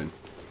pumping?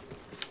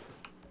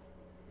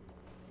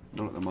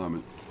 Not at the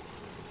moment.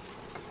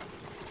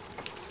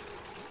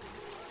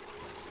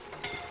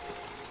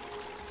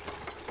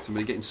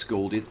 Somebody getting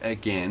scalded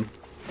again.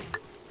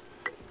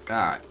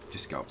 Alright,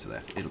 just go up to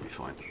there. It'll be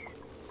fine.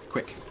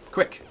 Quick,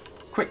 quick,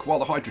 quick, while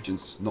the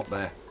hydrogen's not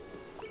there.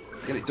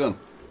 Get it done.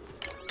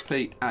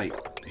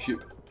 P8.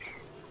 Shoot.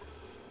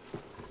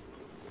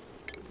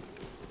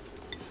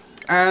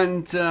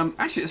 And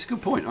actually, it's a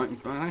good point. I can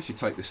actually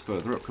take this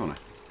further up, can't I?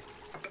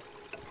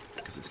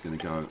 Because it's going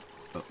to go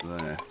up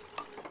there.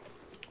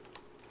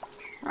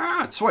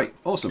 Ah, sweet.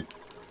 Awesome.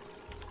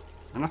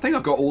 And I think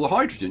I've got all the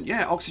hydrogen.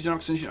 Yeah, oxygen,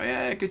 oxygen.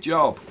 Yeah, good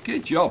job.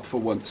 Good job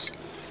for once.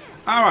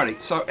 Alrighty,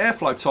 so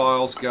airflow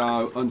tiles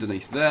go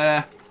underneath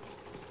there.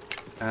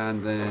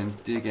 And then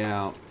dig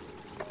out...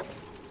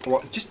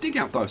 Well, just dig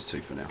out those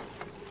two for now.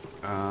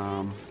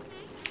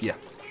 Yeah,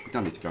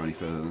 don't need to go any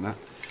further than that.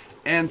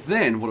 And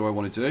then, what do I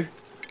want to do?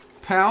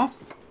 Power.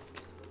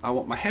 I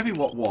want my heavy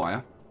watt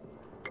wire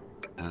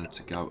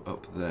to go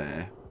up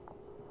there.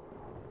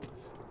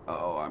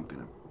 Oh, I'm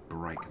going to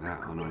break that,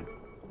 aren't I?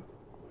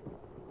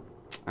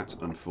 That's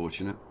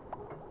unfortunate.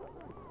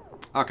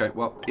 Okay,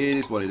 well, it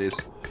is what it is.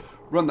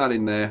 Run that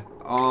in there.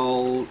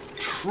 I'll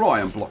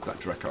try and block that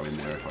Dreco in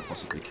there if I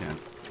possibly can.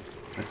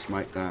 Let's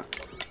make that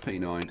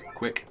P9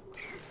 quick.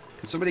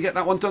 Can somebody get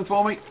that one done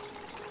for me?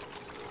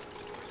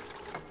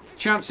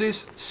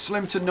 Chances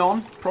slim to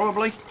none,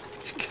 probably.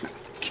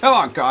 Come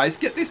on, guys,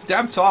 get this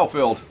damn tile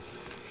filled.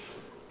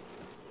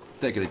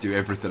 They're going to do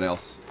everything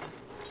else.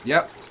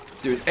 Yep,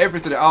 doing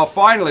everything. Oh,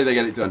 finally they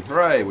get it done.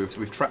 Hooray,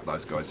 we've trapped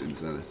those guys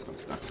into this.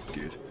 That's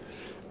good.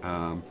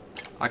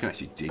 I can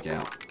actually dig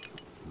out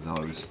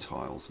those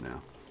tiles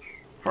now.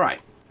 Hooray.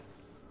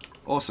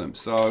 Awesome.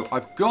 So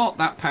I've got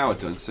that power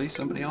done. See,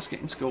 somebody else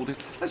getting scolded.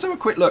 Let's have a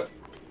quick look.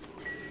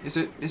 Is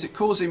it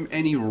causing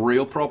any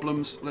real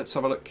problems? Let's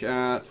have a look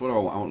at... What do I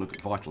want? I want to look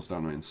at vitals,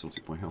 don't I, and sort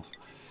it by health.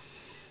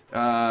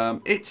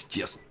 It's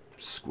just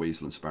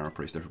Squeezle and Sparrow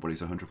Priest.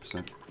 Everybody's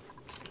 100%.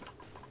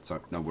 So,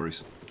 no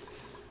worries.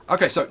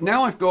 Okay, so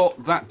now I've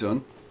got that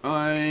done.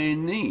 I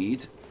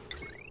need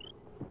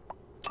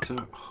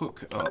to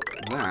hook up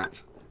that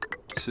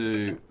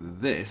to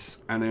this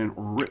and then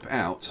rip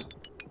out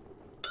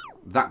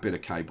that bit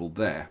of cable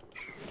there.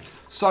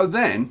 So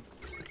then...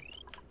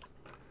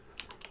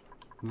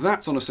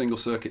 That's on a single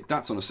circuit,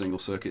 that's on a single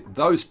circuit.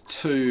 Those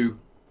two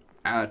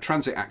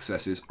transit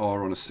accesses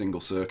are on a single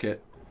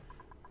circuit.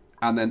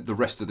 And then the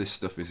rest of this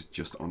stuff is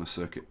just on a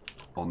circuit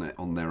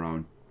on their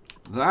own.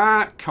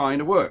 That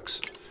kind of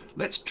works.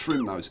 Let's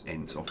trim those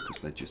ends off because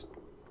they're just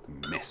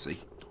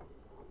messy.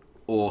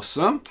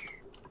 Awesome.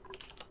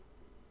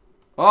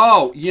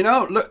 Oh, you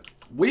know, look,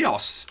 we are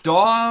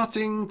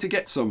starting to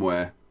get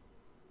somewhere.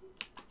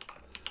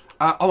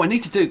 Oh, I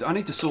need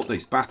to sort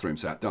these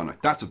bathrooms out, don't I?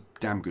 That's a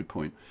damn good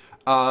point.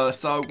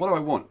 So what do I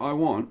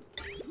want?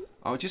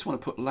 I just want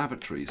to put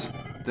lavatories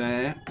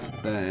there,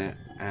 there,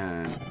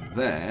 and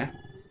there.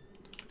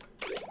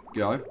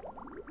 Go.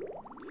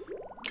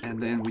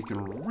 And then we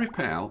can rip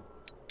out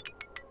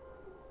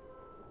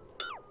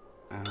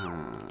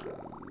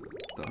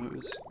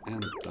those,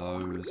 and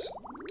those,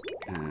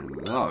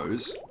 and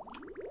those.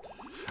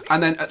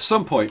 And then at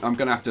some point, I'm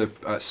going to have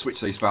to switch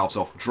these valves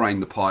off, drain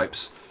the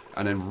pipes,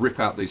 and then rip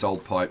out these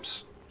old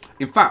pipes.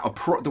 In fact,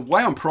 the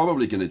way I'm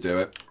probably going to do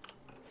it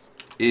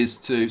is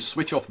to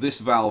switch off this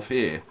valve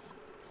here,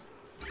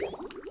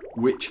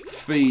 which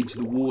feeds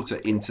the water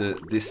into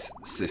this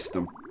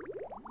system,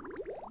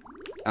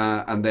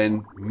 and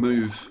then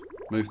move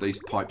these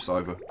pipes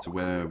over to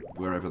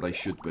wherever they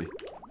should be.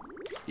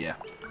 Yeah.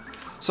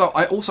 So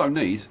I also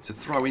need to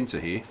throw into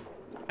here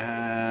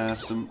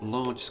some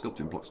large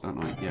sculpting blocks,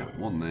 don't I? Yeah,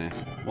 one there,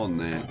 one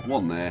there,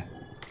 one there,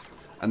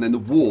 and then the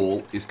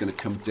wall is going to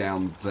come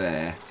down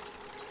there.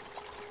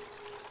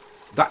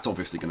 That's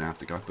obviously going to have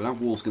to go, but that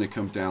wall's going to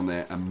come down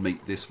there and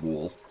meet this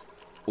wall.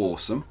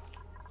 Awesome.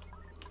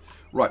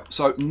 Right,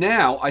 so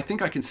now I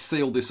think I can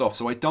seal this off,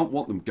 so I don't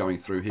want them going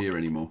through here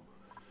anymore.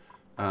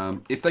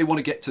 If they want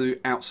to get to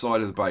outside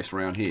of the base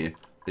around here,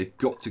 they've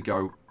got to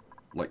go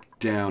like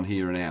down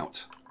here and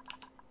out.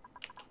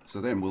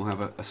 So then we'll have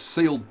a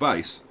sealed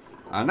base,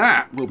 and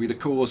that will be the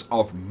cause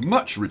of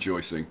much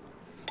rejoicing.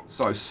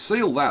 So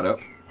seal that up.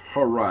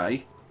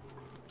 Hooray.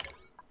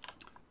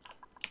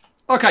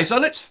 Okay, so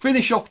let's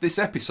finish off this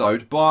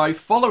episode by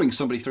following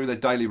somebody through their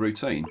daily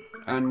routine.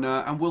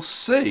 And we'll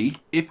see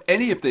if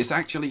any of this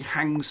actually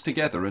hangs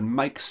together and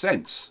makes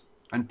sense.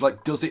 And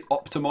like, does it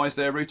optimize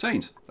their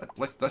routines?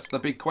 That's the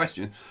big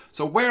question.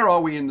 So where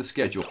are we in the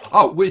schedule?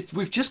 Oh,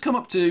 we've just come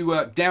up to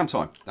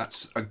downtime.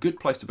 That's a good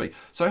place to be.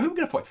 So who are we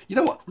going to follow? You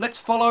know what? Let's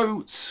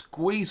follow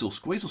Squeezle.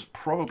 Squeezle's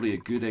probably a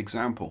good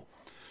example.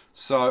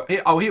 So,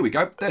 here we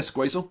go. There's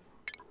Squeezle.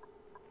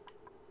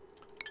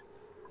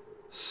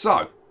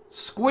 So,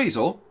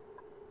 Squeezle,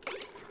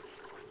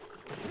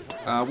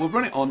 we'll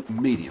run it on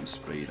medium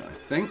speed, I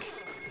think.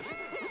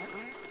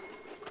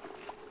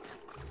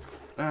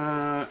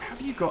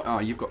 Have you got... Oh,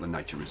 you've got the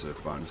nature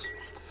reserve bonus.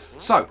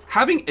 So,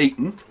 having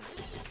eaten...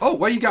 Oh,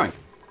 where are you going?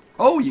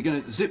 Oh, you're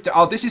going to zip down...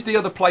 Oh, this is the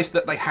other place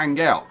that they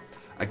hang out.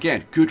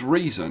 Again, good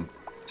reason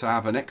to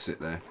have an exit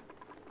there.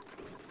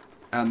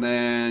 And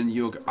then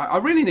you're... I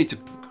really need to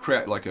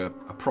create like a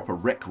proper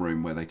rec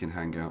room where they can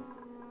hang out.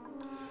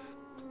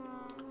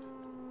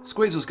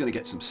 Squeezel's going to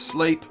get some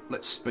sleep.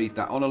 Let's speed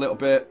that on a little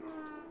bit.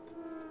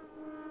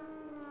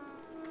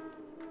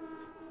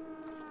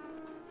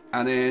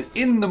 And then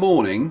in the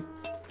morning,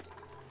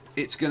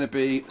 it's going to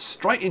be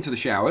straight into the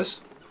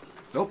showers.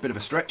 Oh, bit of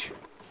a stretch.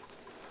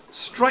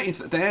 Straight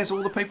into there's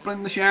all the people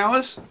in the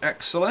showers.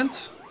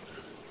 Excellent.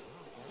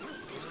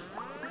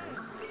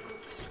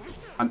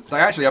 And they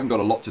actually haven't got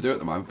a lot to do at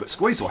the moment, but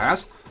Squeezel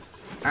has.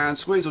 And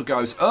Squeezel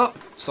goes up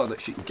so that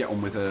she can get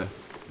on with her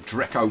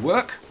Dreco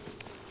work.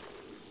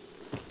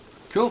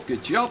 Cool,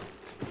 good job.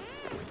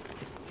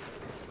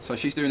 So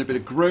she's doing a bit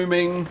of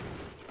grooming.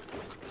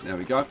 There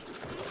we go.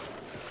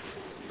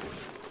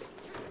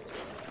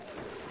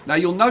 Now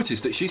you'll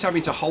notice that she's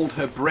having to hold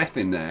her breath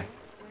in there,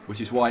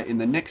 which is why in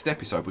the next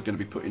episode we're going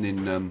to be putting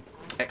in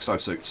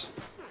exosuits.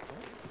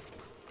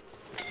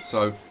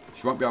 So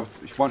she won't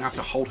have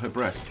to hold her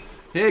breath.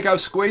 Here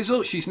goes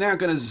Squeezel. She's now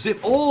going to zip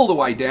all the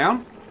way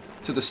down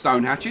to the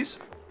stone hatches.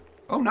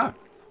 Oh no.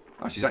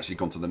 Oh, she's actually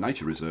gone to the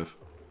nature reserve.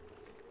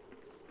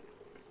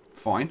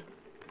 Fine.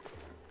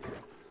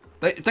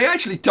 They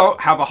actually don't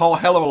have a whole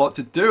hell of a lot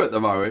to do at the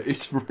moment.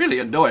 It's really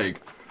annoying.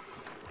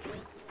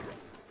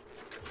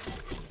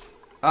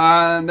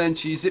 And then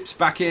she zips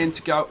back in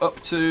to go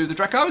up to the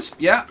Drecos.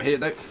 Yeah, here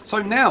they.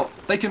 So now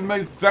they can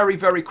move very,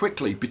 very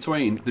quickly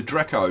between the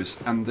Drecos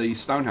and the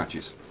stone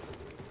hatches.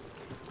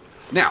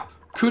 Now,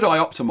 could I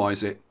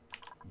optimize it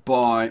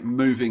by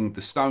moving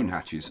the stone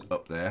hatches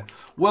up there?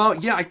 Well,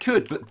 yeah, I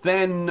could, but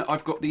then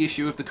I've got the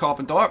issue of the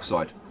carbon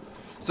dioxide.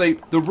 See,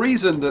 the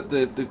reason that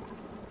the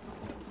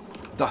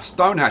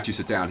stone hatches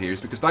are down here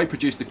is because they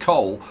produce the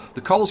coal.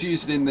 The coal's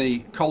used in the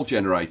coal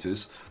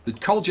generators. The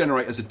coal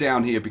generators are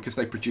down here because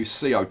they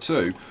produce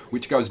CO2,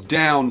 which goes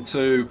down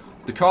to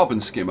the carbon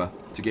skimmer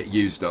to get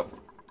used up.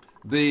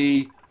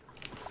 The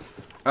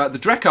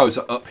Drecos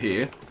are up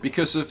here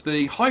because of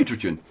the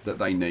hydrogen that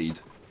they need,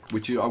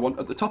 which I want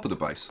at the top of the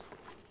base.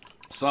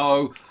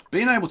 So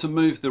being able to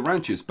move the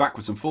ranches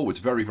backwards and forwards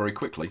very, very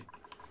quickly,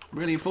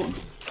 really important.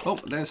 Oh,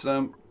 there's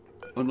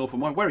Unlawful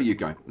Mine. Where are you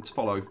going? Let's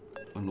follow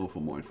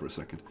Unlawful Mine for a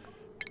second.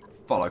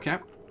 Follow,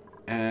 Cap.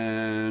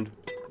 And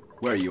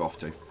where are you off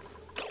to?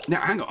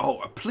 Now, hang on.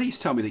 Oh, please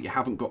tell me that you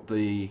haven't got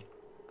the...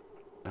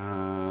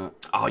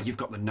 oh, you've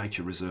got the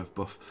nature reserve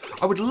buff.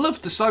 I would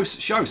love to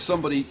show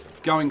somebody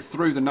going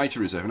through the nature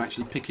reserve and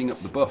actually picking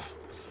up the buff.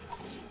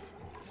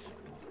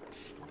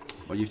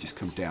 Well, you've just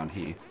come down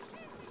here.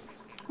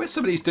 Where's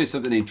somebody who's doing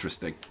something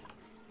interesting?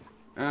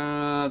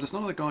 There's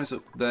none of the guys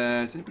up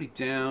there. Is anybody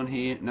down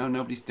here? No,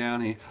 nobody's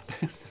down here.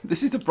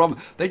 This is the problem.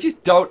 They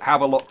just don't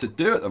have a lot to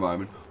do at the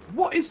moment.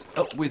 What is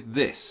up with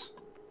this?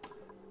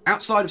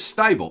 Outside of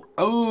stable.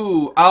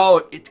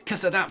 Oh, it's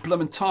because of that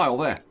blooming tile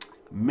there.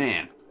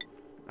 Man.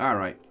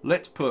 Alright,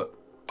 let's put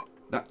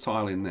that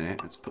tile in there.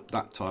 Let's put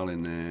that tile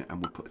in there.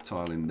 And we'll put a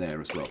tile in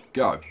there as well.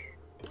 Go.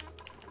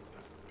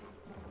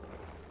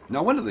 Now,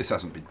 I wonder if this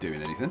hasn't been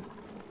doing anything.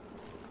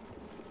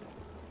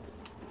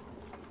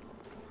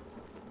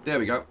 There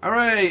we go.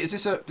 Hooray! Is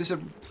this a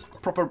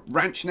proper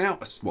ranch now?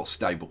 Well,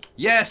 stable.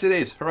 Yes, it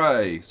is.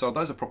 Hooray! So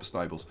those are proper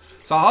stables.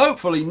 So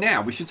hopefully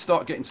now we should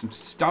start getting some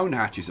stone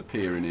hatches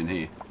appearing in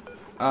here.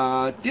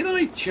 Did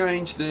I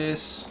change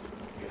this?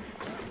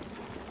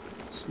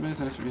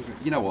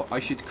 You know what? I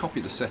should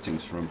copy the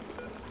settings from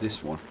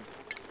this one.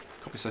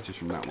 Copy settings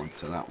from that one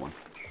to that one.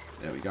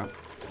 There we go.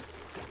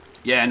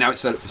 Yeah, now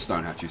it's set up for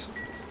stone hatches.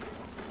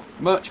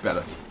 Much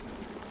better.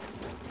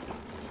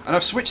 And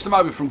I've switched them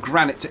over from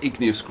granite to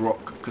igneous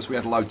rock because we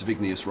had loads of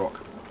igneous rock.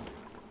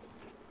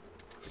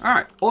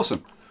 Alright,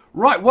 awesome.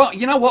 Right, well,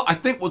 you know what? I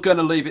think we're going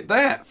to leave it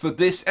there for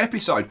this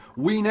episode.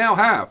 We now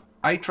have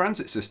a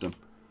transit system.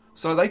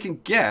 So they can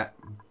get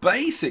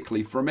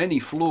basically from any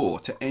floor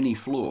to any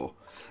floor.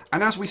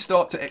 And as we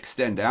start to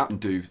extend out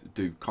and do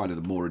kind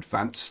of the more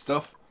advanced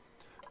stuff,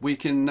 we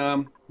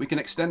can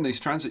extend these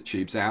transit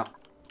tubes out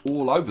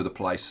all over the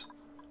place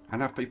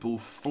and have people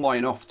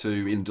flying off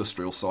to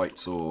industrial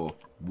sites or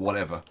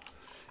whatever.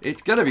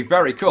 It's going to be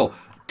very cool.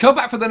 Come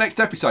back for the next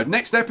episode.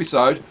 Next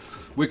episode,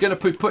 we're going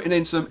to be putting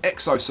in some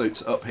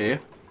exosuits up here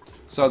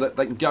so that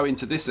they can go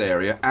into this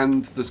area.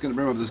 And there's going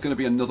to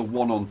be another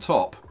one on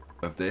top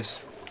of this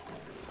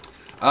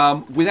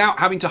without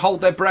having to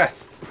hold their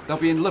breath. They'll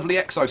be in lovely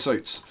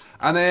exosuits.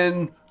 And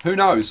then, who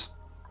knows,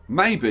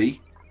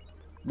 maybe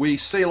we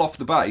seal off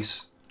the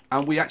base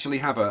and we actually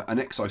have an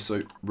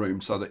exosuit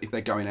room so that if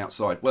they're going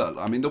outside, well,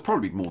 I mean, there'll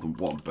probably be more than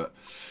one, but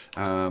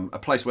a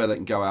place where they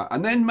can go out.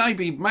 And then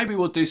maybe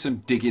we'll do some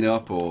digging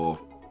up or,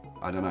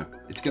 I don't know.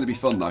 It's going to be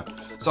fun, though.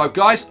 So,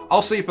 guys,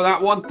 I'll see you for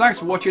that one. Thanks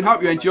for watching.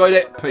 Hope you enjoyed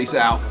it. Peace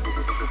out.